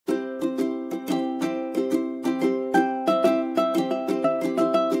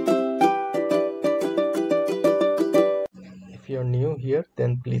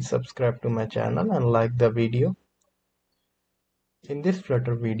then please subscribe to my channel and like the video. In this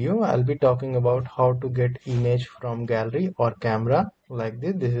Flutter video, I'll be talking about how to get image from gallery or camera like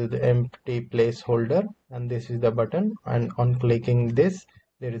this. This is the empty placeholder and this is the button, and on clicking this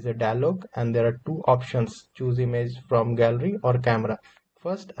there is a dialog and there are two options: choose image from gallery or camera.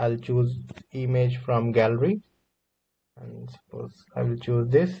 First I'll choose image from gallery, and suppose I will choose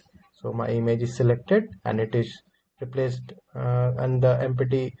this. So my image is selected and it is replaced, and the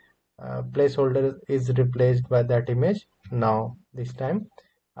empty placeholder is replaced by that image. Now this time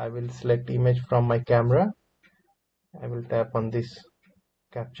I will select image from my camera. I will tap on this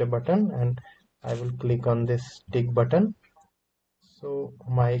capture button and I will click on this tick button. So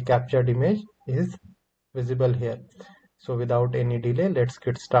my captured image is visible here. So without any delay, let's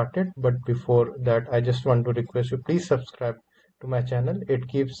get started. But before that, I just want to request you, please subscribe to my channel. It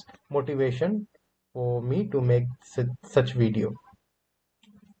gives motivation for me to make such video.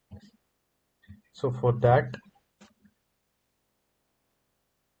 So for that,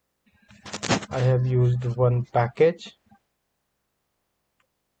 I have used one package.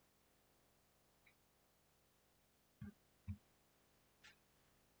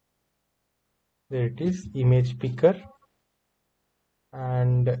 There it is, image picker,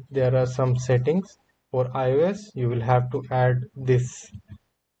 and there are some settings. For iOS, you will have to add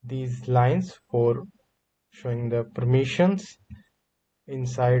these lines for showing the permissions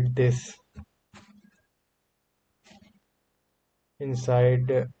inside this.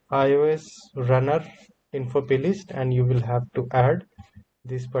 Inside iOS runner info playlist, and you will have to add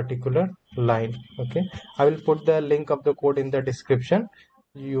this particular line. Okay, I will put the link of the code in the description.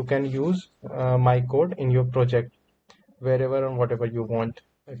 You can use my code in your project wherever and whatever you want.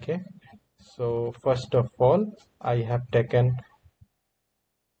 Okay, so first of all, I have taken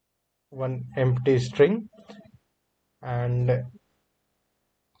one empty string, and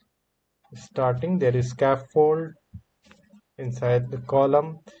starting there is scaffold. Inside the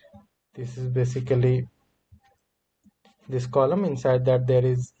column, this is basically this column. Inside that there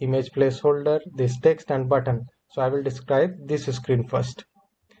is image placeholder, this text and button. So I will describe this screen first.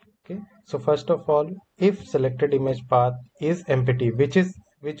 Okay, so first of all, if selected image path is empty,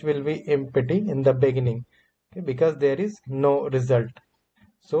 which will be empty in the beginning, okay, because there is no result,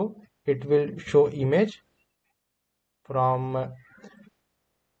 so it will show image from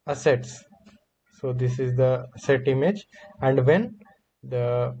assets. So this is the set image, and when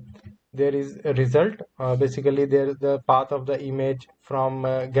there is a result, basically there is the path of the image from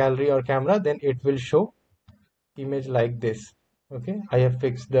gallery or camera, then it will show image like this. Okay, I have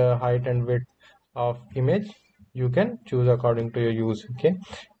fixed the height and width of image. You can choose according to your use. Okay,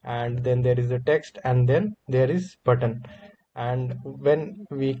 and then there is a text, and then there is button, and when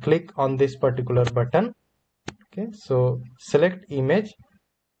we click on this particular button, okay, so select image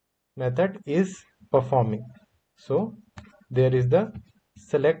method is performing. So there is the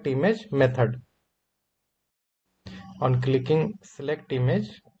select image method. On clicking select image,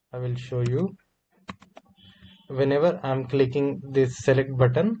 I will show you. Whenever I'm clicking this select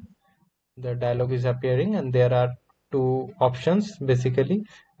button, the dialog is appearing and there are two options basically,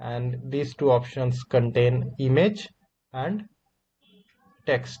 and these two options contain image and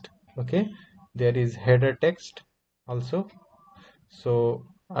text. Okay, there is header text also. So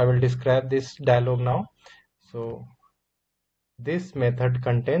I will describe this dialog now. So this method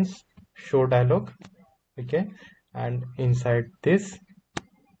contains show dialog. Okay, and inside this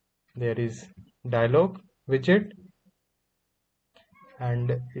there is dialog widget,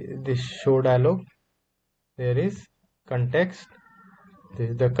 and this show dialog there is context. This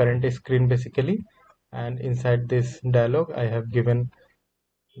is the current screen basically, and inside this dialog I have given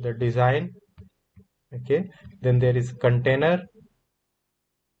the design. Okay, then there is container.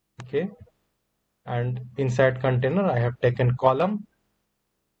 Okay, and inside container I have taken column.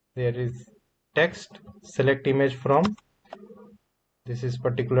 There is text, select image from, this is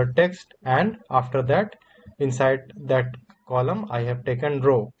particular text, and after that inside that column I have taken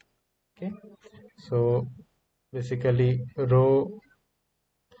row. Okay, so basically row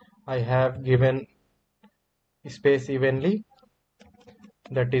I have given space evenly,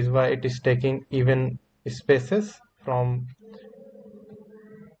 that is why it is taking even spaces from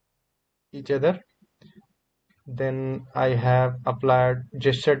each other. Then I have applied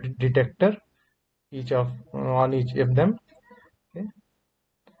gesture detector on each of them. Okay,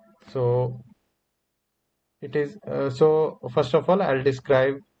 so it is so first of all I'll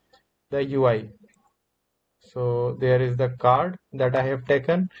describe the UI. So there is the card that I have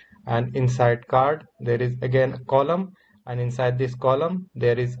taken, and inside card there is again a column, and inside this column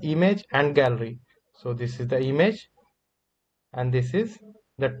there is image and gallery. So this is the image, and this is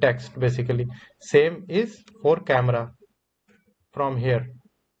the text. Basically same is for camera. From here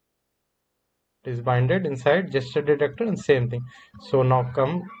it is binded inside gesture detector and same thing. So now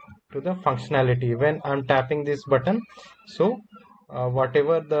come to the functionality. When I'm tapping this button, so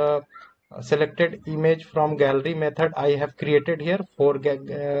whatever the selected image from gallery method I have created here for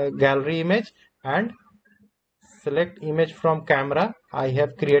gallery image, and select image from camera I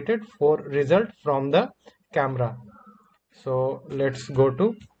have created for result from the camera. So let's go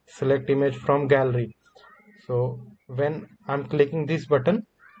to select image from gallery. So when I'm clicking this button,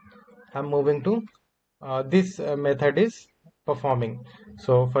 I'm moving to this method is performing.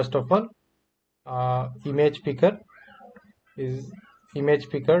 So first of all, image picker is image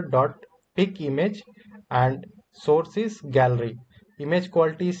picker dot pick image, and source is gallery. Image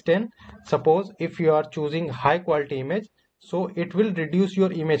quality is 10. Suppose if you are choosing high quality image, so it will reduce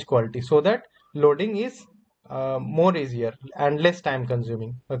your image quality so that loading is more easier and less time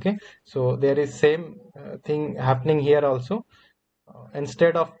consuming. Okay, so there is same thing happening here also.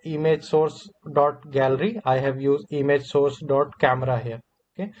 Instead of image source dot gallery, I have used image source dot camera here.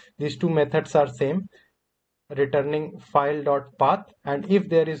 Okay, these two methods are same, returning file dot path, and if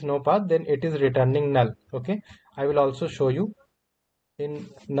there is no path then it is returning null. Okay, I will also show you in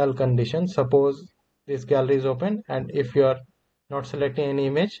null condition. Suppose this gallery is open, and if you are not selecting any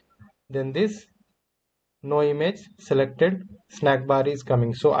image, then this no image selected snack bar is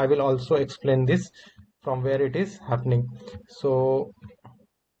coming. So I will also explain this from where it is happening. So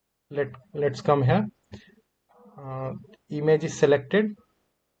let's come here. Image is selected,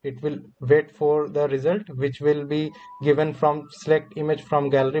 it will wait for the result which will be given from select image from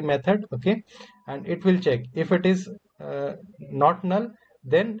gallery method. Okay, and it will check if it is not null,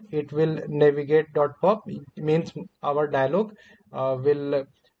 then it will navigate dot pop, means our dialog will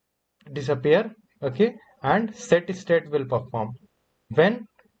disappear. Okay, and set state will perform. When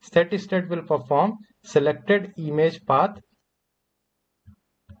set state will perform, selected image path,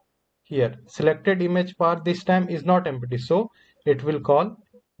 here selected image path this time is not empty, so it will call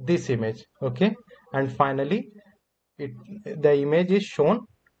this image. Okay, and finally the image is shown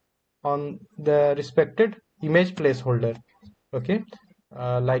on the respected image placeholder. Okay,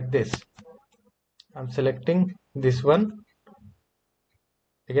 like this. I'm selecting this one,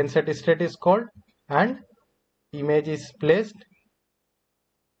 again set state is called, and image is placed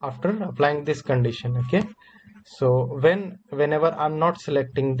after applying this condition. Okay, so whenever I'm not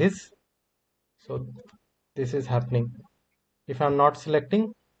selecting this, so this is happening. If I'm not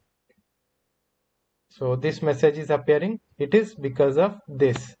selecting, so this message is appearing. It is because of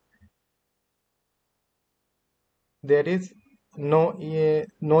this. There is no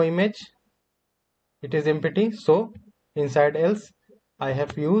image. It is empty. So inside else, I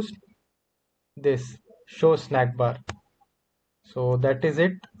have used this show snack bar. So that is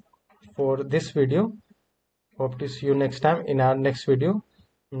it for this video. Hope to see you next time in our next video.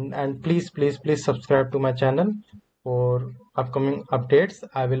 And please subscribe to my channel for upcoming updates.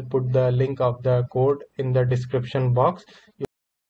 I will put the link of the code in the description box.